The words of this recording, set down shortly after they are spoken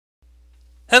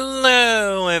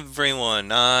Hello everyone,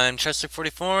 I'm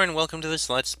Chester44 and welcome to this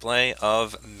Let's Play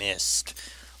of Myst.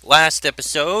 Last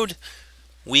episode,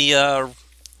 we got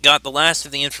the last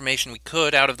of the information we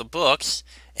could out of the books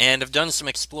and have done some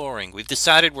exploring. We've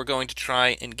decided we're going to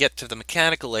try and get to the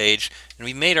mechanical age, and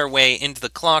we made our way into the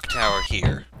clock tower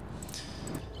here.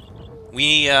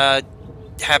 We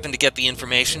happened to get the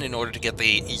information in order to get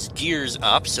these gears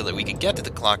up so that we could get to the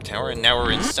clock tower, and now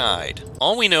we're inside.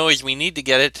 All we know is we need to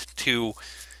get it to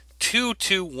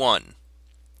 221.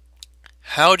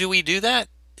 How do we do that?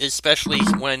 Especially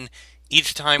when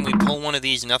each time we pull one of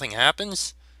these, nothing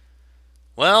happens?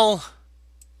 Well,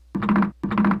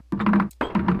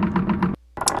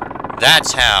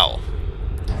 that's how.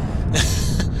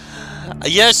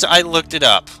 Yes, I looked it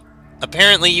up.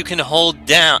 Apparently you can hold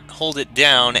it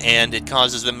down and it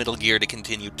causes the middle gear to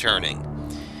continue turning.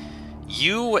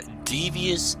 You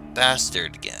devious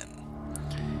bastard again.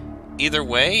 Either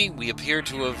way, we appear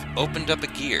to have opened up a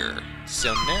gear.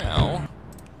 So now,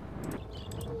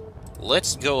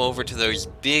 let's go over to those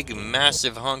big,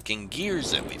 massive honking gears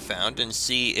that we found and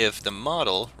see if the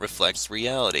model reflects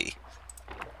reality.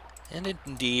 And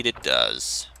indeed it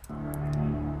does.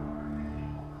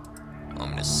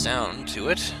 Ominous sound to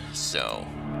it, so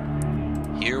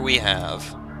here we have.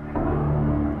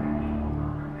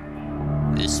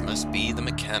 This must be the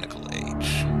mechanical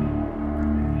age.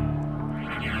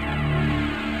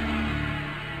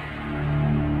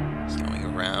 It's going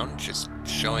around, just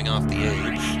showing off the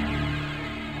age.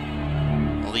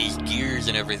 All these gears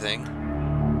and everything.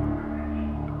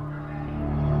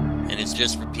 And it's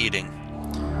just repeating.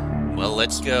 Well,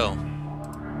 let's go.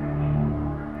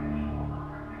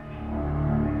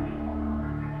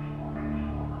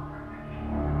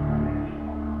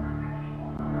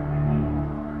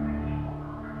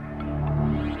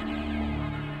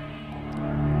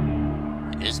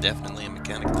 It is definitely a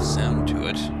mechanical sound to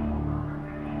it.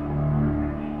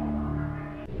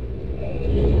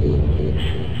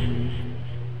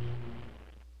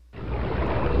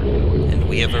 And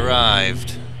we have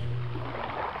arrived.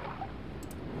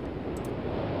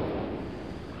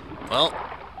 Well,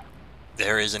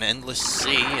 there is an endless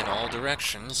sea in all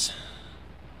directions.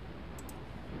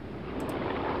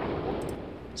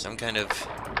 Some kind of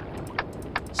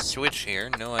switch here,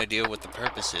 no idea what the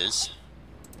purpose is.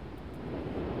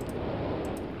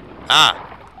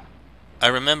 Ah! I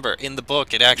remember, in the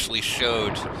book it actually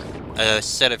showed a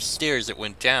set of stairs that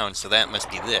went down, so that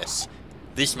must be this.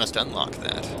 This must unlock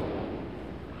that.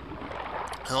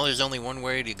 Well, there's only one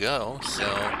way to go, so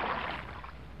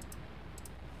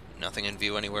nothing in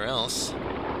view anywhere else.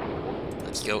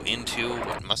 Let's go into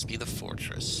what must be the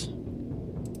fortress.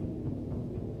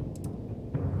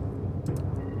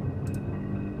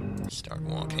 Start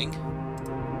walking.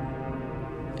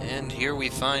 And here we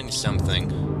find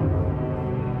something.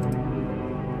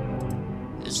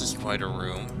 This is quite a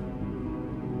room.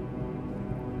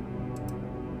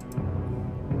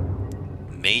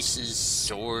 Maces,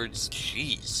 swords,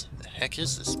 jeez. The heck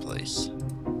is this place?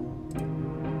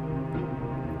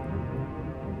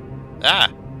 Ah!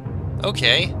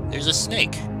 Okay, there's a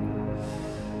snake.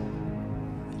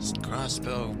 There's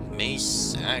crossbow,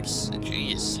 mace, axe,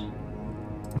 jeez.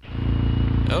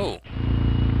 Oh!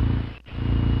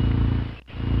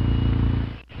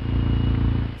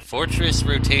 Fortress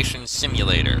Rotation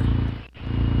Simulator.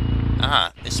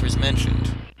 Ah, this was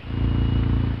mentioned.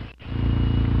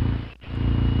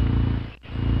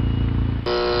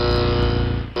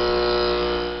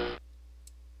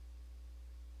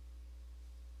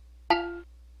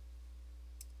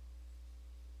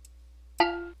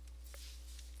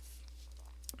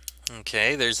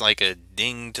 Okay, there's like a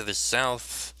ding to the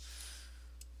south.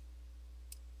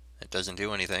 It doesn't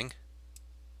do anything.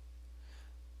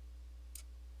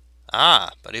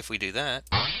 Ah, but if we do that...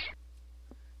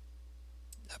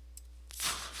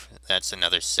 That's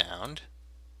another sound.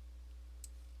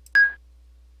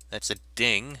 That's a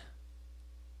ding.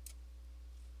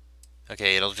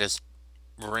 Okay, it'll just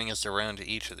bring us around to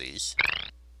each of these.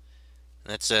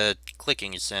 That's a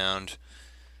clicking sound.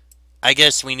 I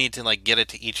guess we need to, like, get it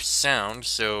to each sound,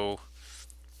 so...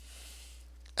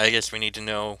 I guess we need to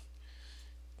know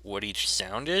what each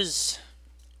sound is.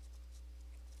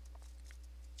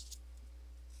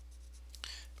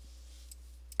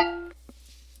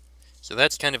 So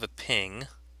that's kind of a ping.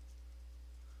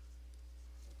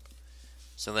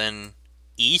 So then,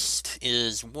 east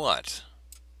is what?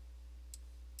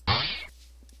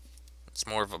 It's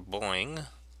more of a boing.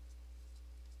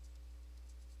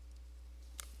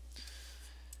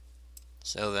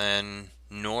 So then,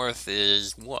 north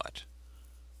is what?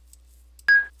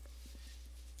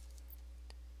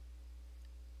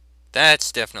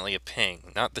 That's definitely a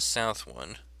ping, not the south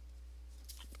one.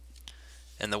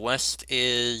 And the west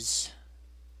is...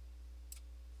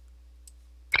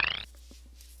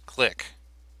 click.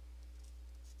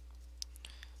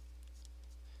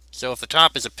 So if the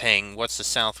top is a ping, what's the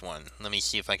south one? Let me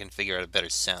see if I can figure out a better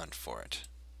sound for it.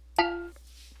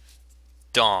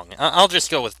 Dong. I'll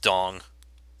just go with dong.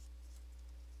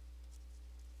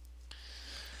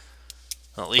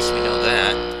 Well, at least we know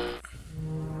that.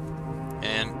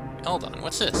 And, hold on,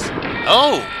 what's this?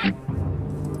 Oh!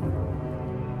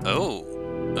 Oh.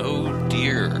 Oh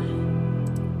dear.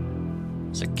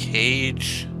 It's a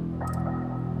cage.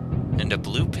 And a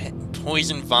blue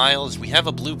poison vials. We have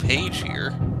a blue page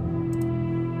here.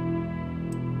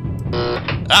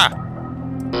 Ah!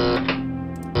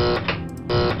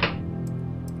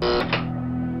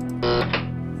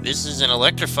 This is an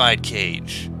electrified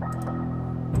cage.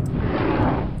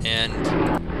 And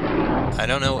I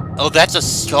don't know. Oh, that's a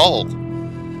skull.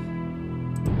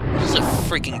 This is a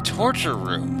freaking torture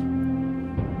room.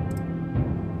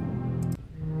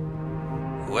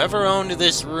 Whoever owned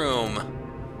this room,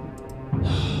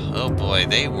 oh boy,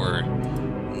 they were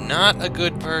not a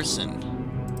good person.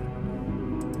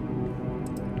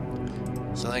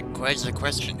 So that begs the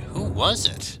question, who was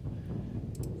it?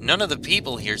 None of the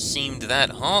people here seemed that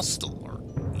hostile or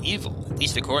evil, at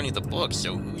least according to the book,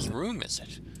 so whose room is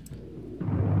it?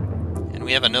 And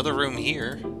we have another room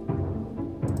here.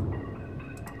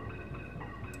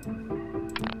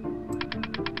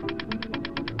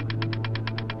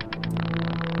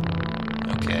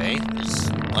 Okay,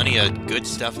 there's plenty of good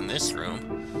stuff in this room.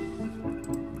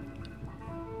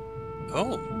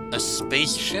 Oh, a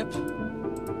spaceship?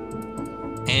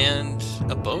 And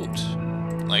a boat,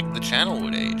 like the channel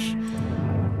would age.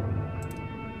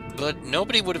 But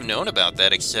nobody would have known about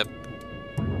that except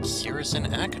Cirrus and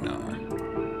Achenar.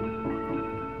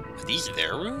 Are these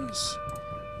their rooms?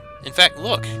 In fact,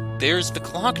 look, there's the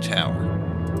clock tower.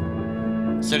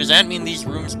 So does that mean these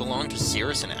rooms belong to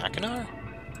Cirrus and Achenar?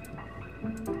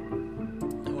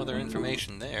 No other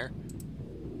information there.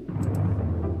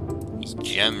 These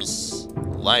gems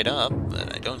light up,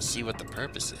 but I don't see what the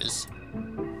purpose is.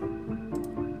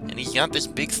 And he's got this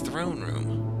big throne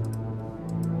room.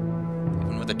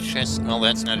 Even with a chest... Well,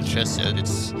 that's not a chest set.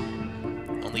 It's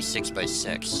only 6 by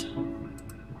 6.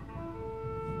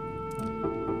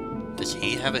 Does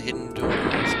he have a hidden door?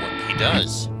 He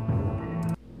does.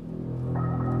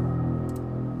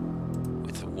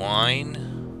 With wine,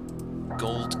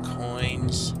 gold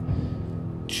coins,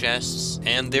 chests,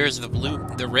 and there's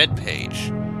the red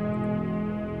page.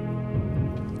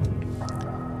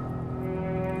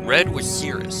 Red was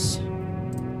Cirrus.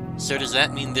 So does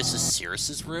that mean this is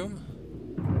Cirrus's room?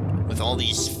 With all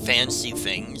these fancy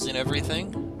things and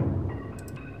everything?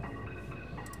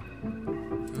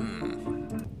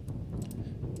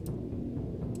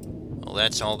 Well,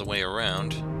 that's all the way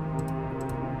around.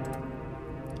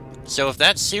 So if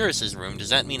that's Cirrus's room, does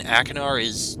that mean Achenar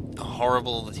is a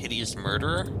horrible, hideous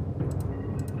murderer?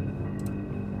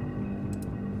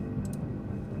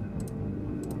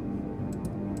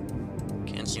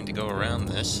 Can't seem to go around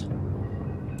this.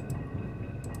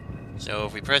 So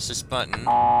if we press this button...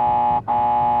 Oh!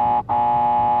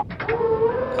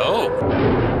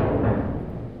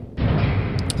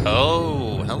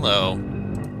 Oh, hello.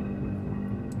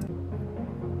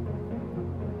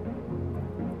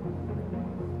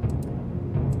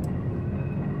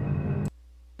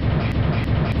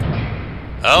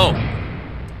 Oh!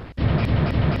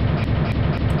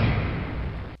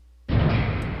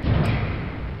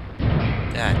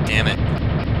 God damn it.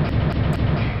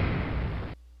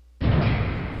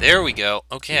 There we go.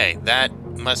 Okay, that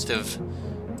must have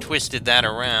twisted that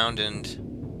around and...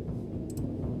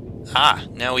 Ah,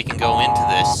 now we can go into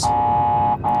this.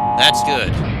 That's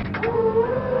good.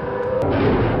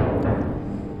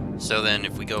 So then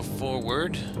if we go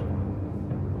forward...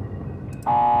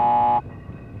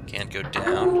 Can't go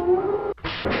down.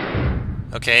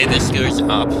 Okay, this goes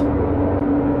up.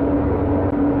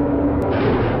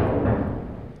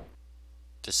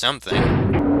 To something.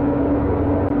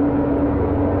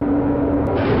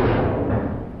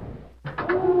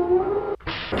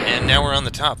 And now we're on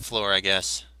the top floor, I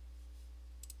guess.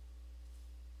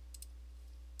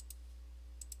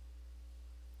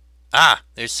 Ah,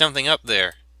 there's something up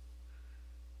there.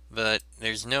 But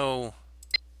there's no...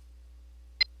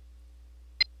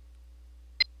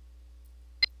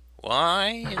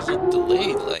 Why is it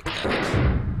delayed like that?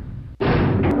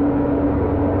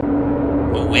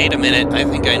 Oh, wait a minute. I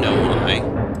think I know why.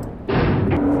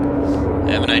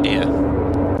 I have an idea.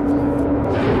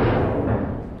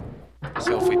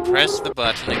 So if we press the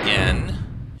button again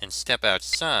and step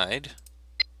outside...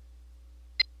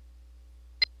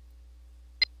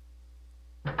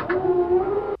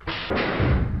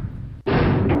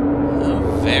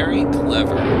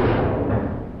 lever.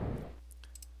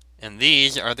 And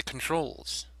these are the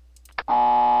controls.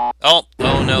 Oh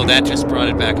no, that just brought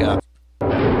it back up.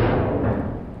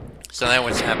 So that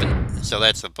was happened. So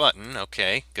that's the button.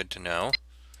 Okay, good to know.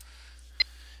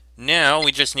 Now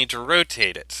we just need to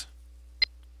rotate it.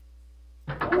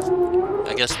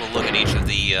 I guess we'll look at each of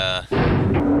the,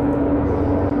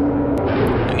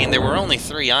 I mean, there were only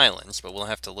 3 islands, but we'll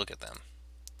have to look at them.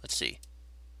 Let's see.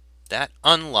 That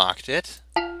unlocked it,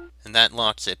 and that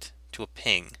locks it to a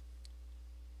ping.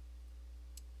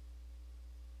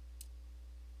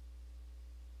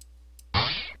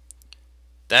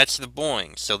 That's the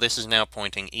boing, so this is now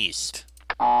pointing east.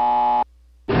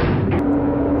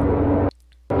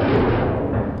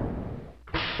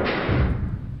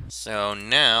 So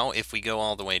now, if we go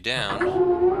all the way down,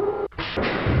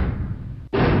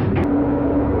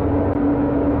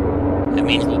 that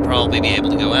means we'll probably be able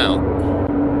to go out.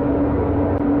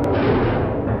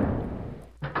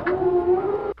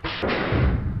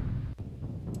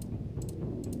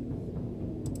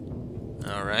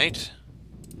 Alright.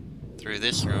 Through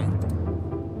this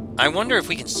room. I wonder if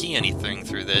we can see anything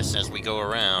through this as we go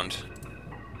around.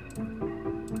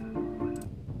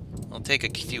 I'll take a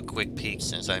few quick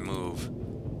peeks as I move.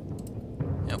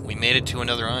 Yep, we made it to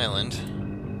another island.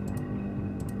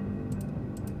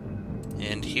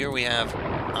 And here we have...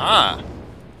 Ah!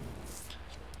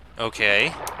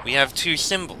 Okay, we have 2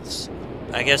 symbols.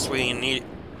 I guess we need...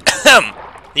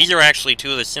 These are actually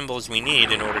 2 of the symbols we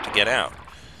need in order to get out.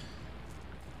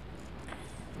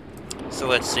 So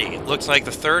let's see. It looks like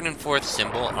the 3rd and 4th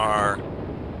symbol are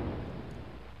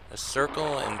a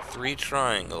circle and 3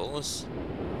 triangles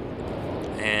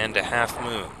and a half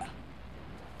moon.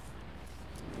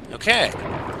 Okay.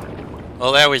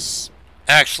 Well, that was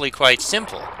actually quite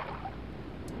simple.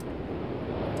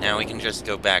 Now we can just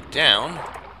go back down.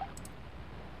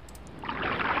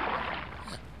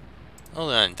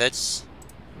 Hold on, that's...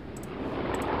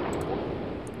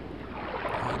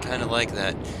 I kind of like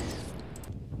that.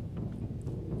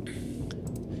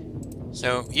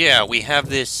 So, yeah, we have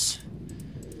this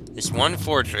one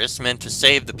fortress meant to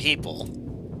save the people.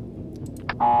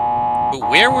 But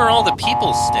where were all the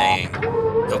people staying?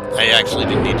 Oh, I actually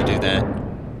didn't need to do that.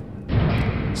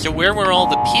 So where were all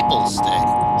the people staying?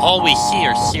 All we see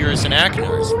are Cirrus and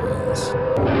Aknar's rooms.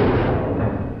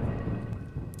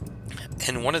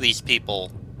 And one of these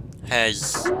people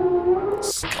has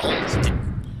skulls.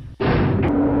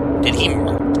 Did he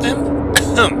murder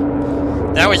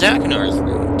them? That was Aknar's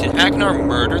room. Did Aknar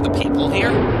murder the people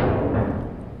here?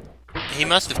 He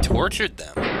must have tortured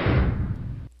them.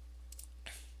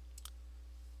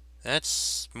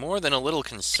 That's more than a little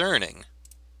concerning.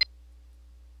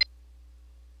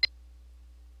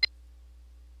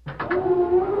 We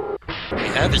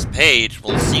have his page.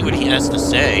 We'll see what he has to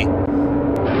say.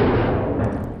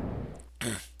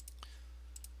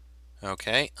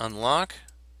 Okay, unlock.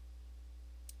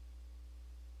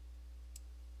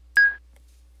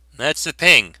 That's the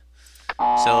ping.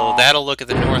 So that'll look at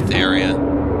the north area.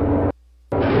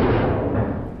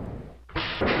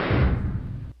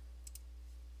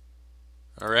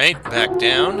 Alright, back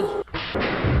down.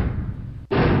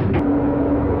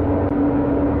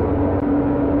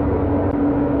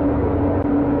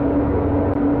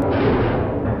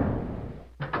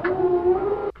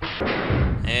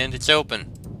 And it's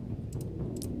open.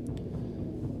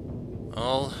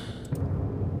 Well...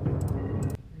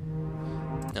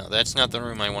 No, that's not the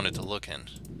room I wanted to look in.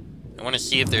 I want to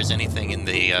see if there's anything in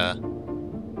the,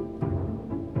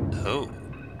 Oh.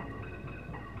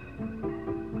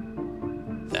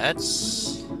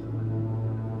 That's...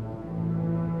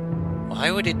 Why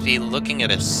would it be looking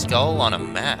at a skull on a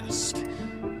mast?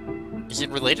 Is it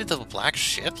related to the black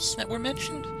ships that were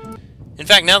mentioned? In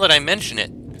fact, now that I mention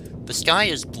it, the sky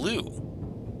is blue.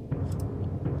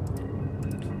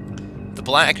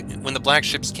 When the black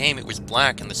ships came, it was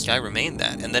black and the sky remained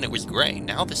that, and then it was gray.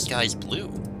 Now the sky's blue.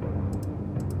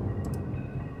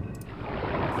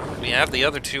 We have the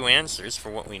other 2 answers for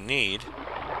what we need.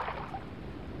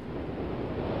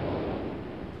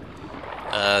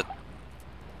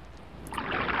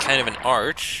 Kind of an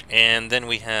arch, and then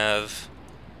we have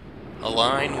a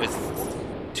line with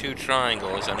 2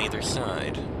 triangles on either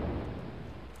side.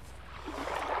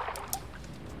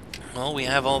 Well, we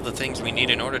have all the things we need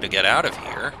in order to get out of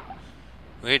here,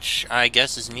 which I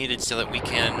guess is needed so that we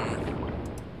can...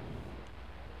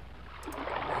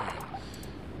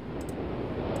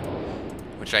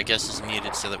 Which I guess is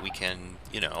needed so that we can,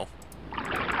 you know,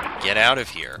 get out of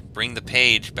here. Bring the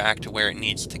page back to where it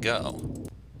needs to go.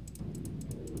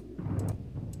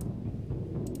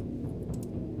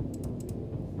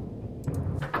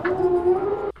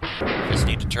 Just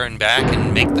need to turn back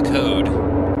and make the code.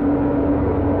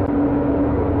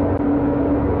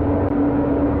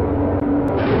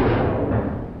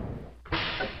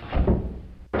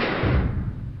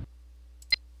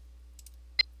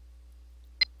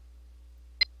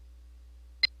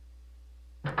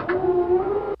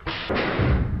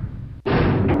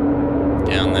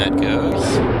 Down that goes.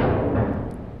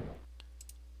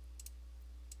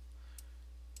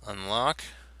 Unlock.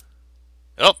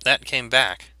 Oh, that came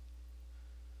back.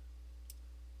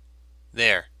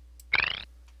 There.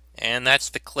 And that's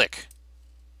the click.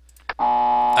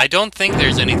 I don't think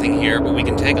there's anything here, but we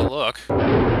can take a look.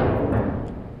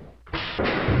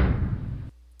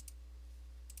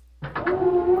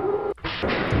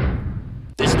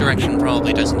 This direction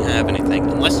probably doesn't have anything,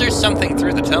 unless there's something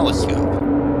through the telescope.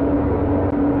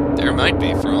 There might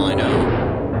be, for all I know.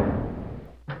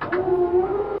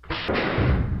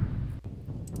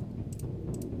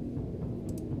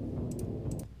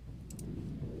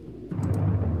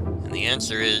 And the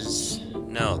answer is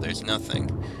no, there's nothing.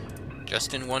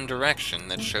 Just in one direction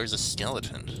that shows a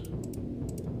skeleton.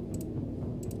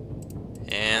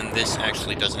 And this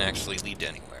actually doesn't actually lead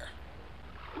anywhere.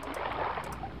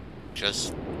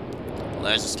 Just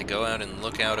allows us to go out and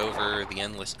look out over the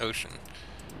endless ocean.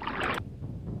 I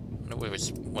wonder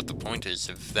what the point is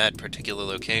of that particular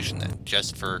location then.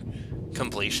 Just for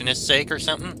completionist's sake or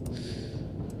something?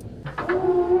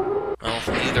 Well,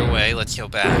 either way, let's go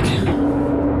back.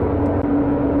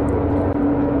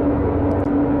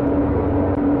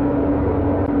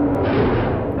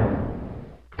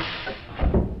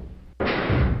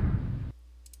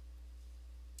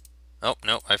 Oh,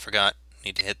 no, I forgot.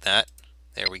 Need to hit that.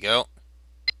 There we go.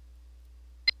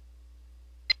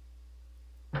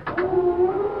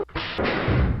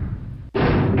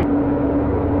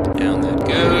 Down that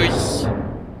goes.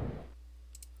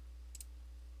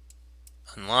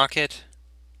 Unlock it.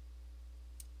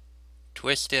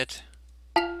 Twist it.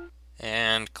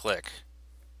 And click.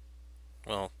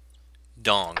 Well,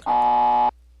 dong.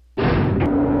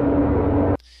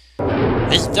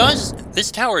 This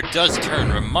tower does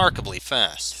turn remarkably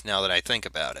fast, now that I think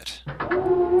about it.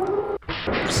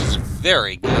 This is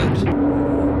very good.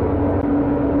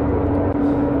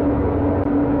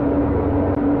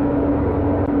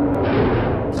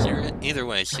 Either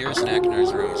way, Cirrus and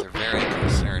Akinar's rooms are very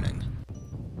concerning.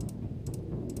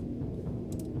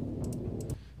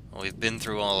 Well, we've been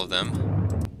through all of them.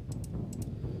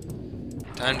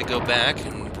 Time to go back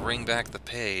and bring back the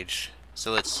page.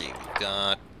 So let's see, we've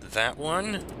got that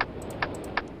one.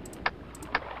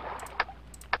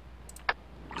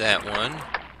 That one.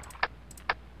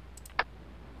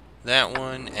 That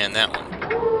one, and that one.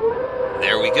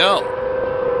 There we go!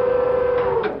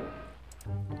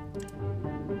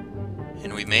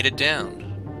 And we made it down.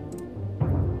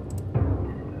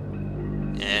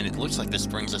 And it looks like this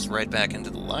brings us right back into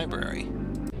the library.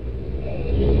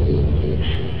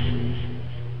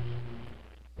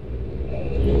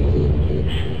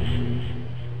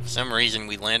 For some reason,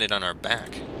 we landed on our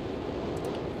back.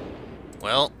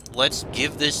 Well, let's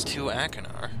give this to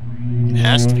Akinar. It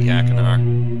has to be Akinar.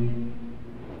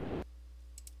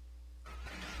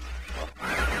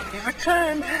 You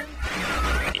returned!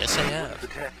 Yes, I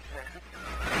have.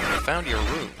 I found your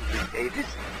room. They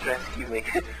just rescue me.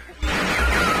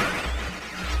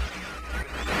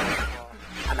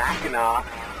 I'm Akinar.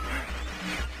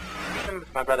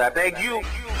 My brother, I beg you.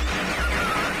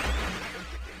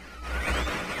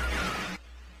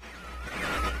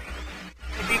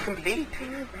 To be complete.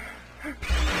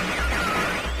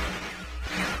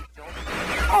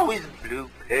 Always blue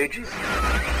pages.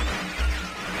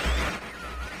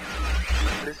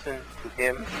 Listen to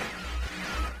him.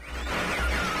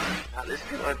 Now listen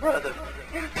to my brother.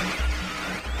 He's an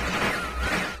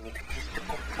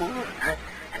egotistical fool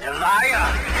and a liar.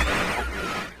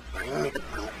 Bring me the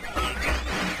blue pages.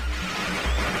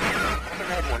 The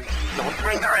red ones. Don't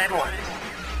bring the red ones.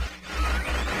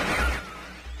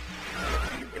 I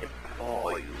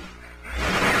implore you.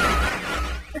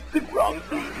 I've been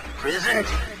wrongfully imprisoned.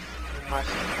 You must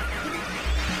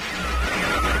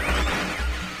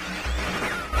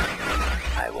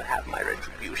I will have my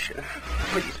retribution.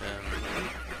 Please bring me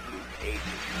the blue pages.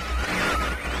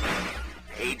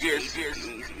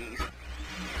 Pages.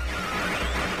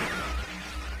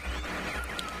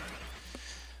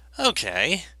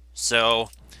 Okay, so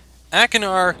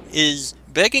Akinar is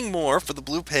begging more for the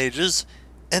blue pages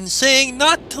and saying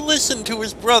not to listen to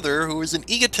his brother, who is an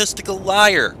egotistical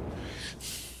liar.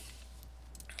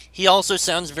 He also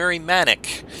sounds very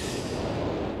manic.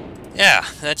 Yeah,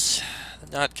 that's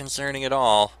not concerning at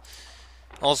all.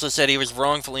 Also said he was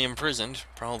wrongfully imprisoned,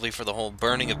 probably for the whole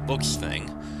burning of books thing.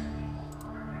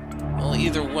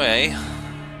 either way,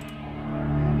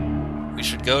 we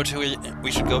should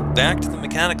go back to the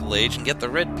mechanical age and get the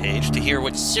red page to hear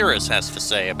what Cirrus has to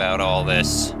say about all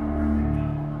this.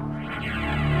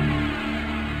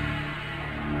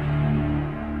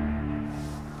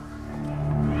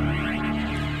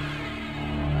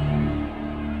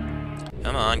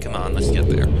 Come on, let's get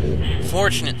there.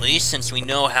 Fortunately, since we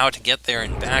know how to get there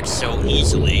and back so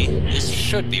easily, this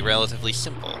should be relatively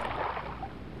simple.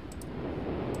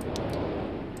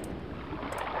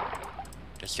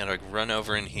 Just gotta run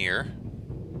over in here.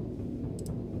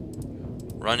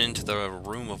 Run into the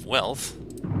Room of Wealth.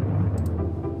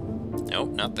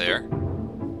 Nope, not there.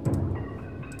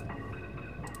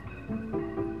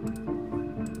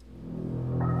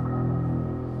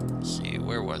 Let's see,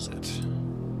 where was it?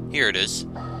 Here it is.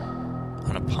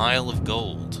 On a pile of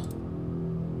gold.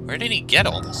 Where did he get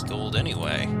all this gold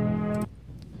anyway?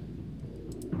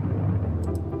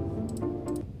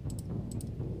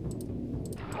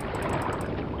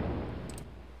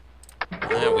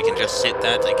 We can just hit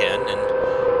that again and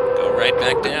go right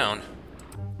back down.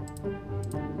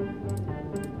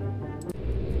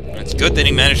 It's good that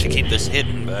he managed to keep this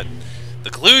hidden, but the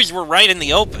clues were right in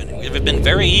the open. It would have been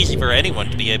very easy for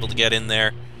anyone to be able to get in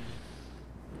there.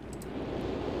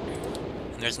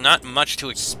 There's not much to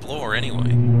explore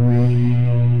anyway.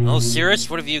 Well, Cirrus,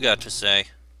 what have you got to say?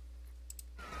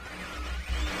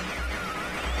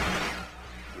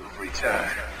 You've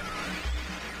returned.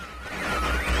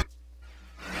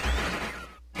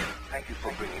 Thank you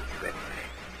for bringing the red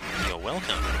page. You're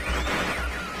welcome.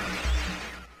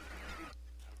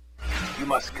 You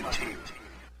must continue.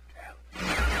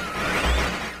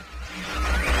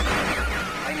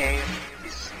 My name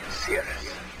is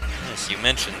Cirrus. Yes, you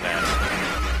mentioned that.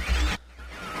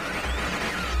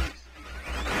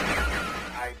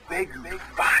 I beg you to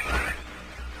find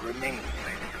the remaining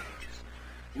red pages.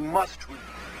 You must read.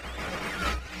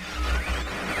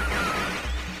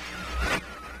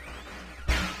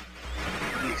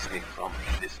 Release me from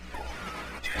this book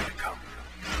which has become.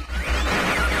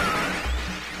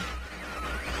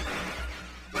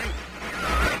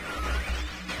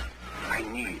 I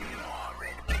need more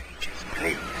red pages,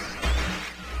 please.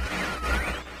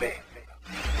 Beg.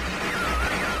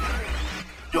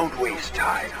 Don't waste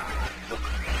time. Look.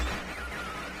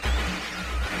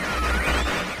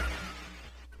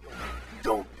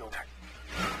 Don't.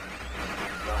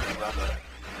 My brother.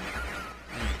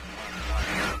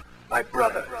 My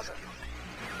brother is guilty.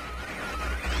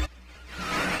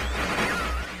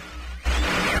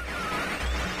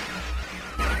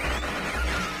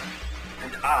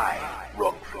 And I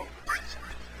wrongfully imprisoned.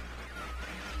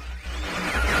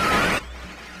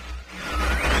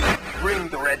 Bring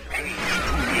the red page to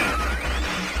me.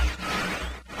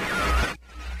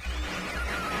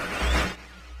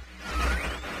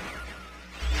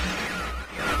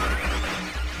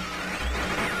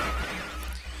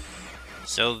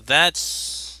 So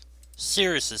that's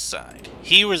Cirrus's side.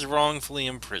 He was wrongfully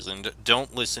imprisoned.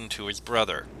 Don't listen to his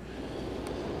brother.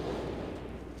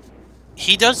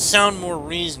 He does sound more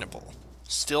reasonable.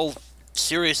 Still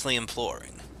seriously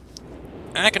imploring.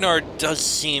 Akinar does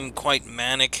seem quite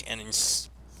manic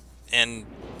and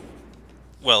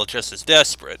well, just as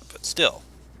desperate, but still.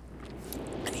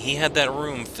 And he had that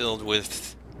room filled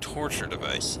with torture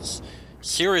devices.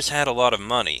 Cirrus had a lot of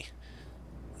money.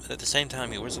 But at the same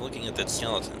time, he was looking at that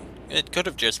skeleton. It could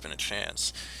have just been a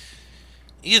chance.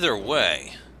 Either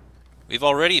way, we've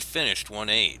already finished one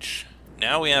age.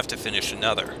 Now we have to finish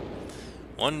another.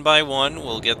 One by one,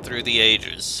 we'll get through the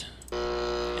ages.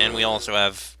 And we also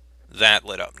have that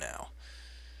lit up now.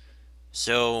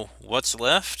 So, what's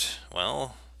left?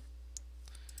 Well,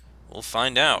 we'll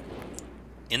find out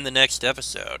in the next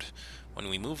episode, when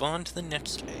we move on to the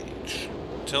next age.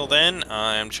 Till then,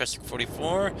 I'm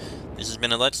Chester44. This has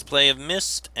been a Let's Play of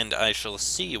Myst, and I shall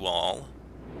see you all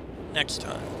next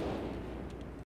time.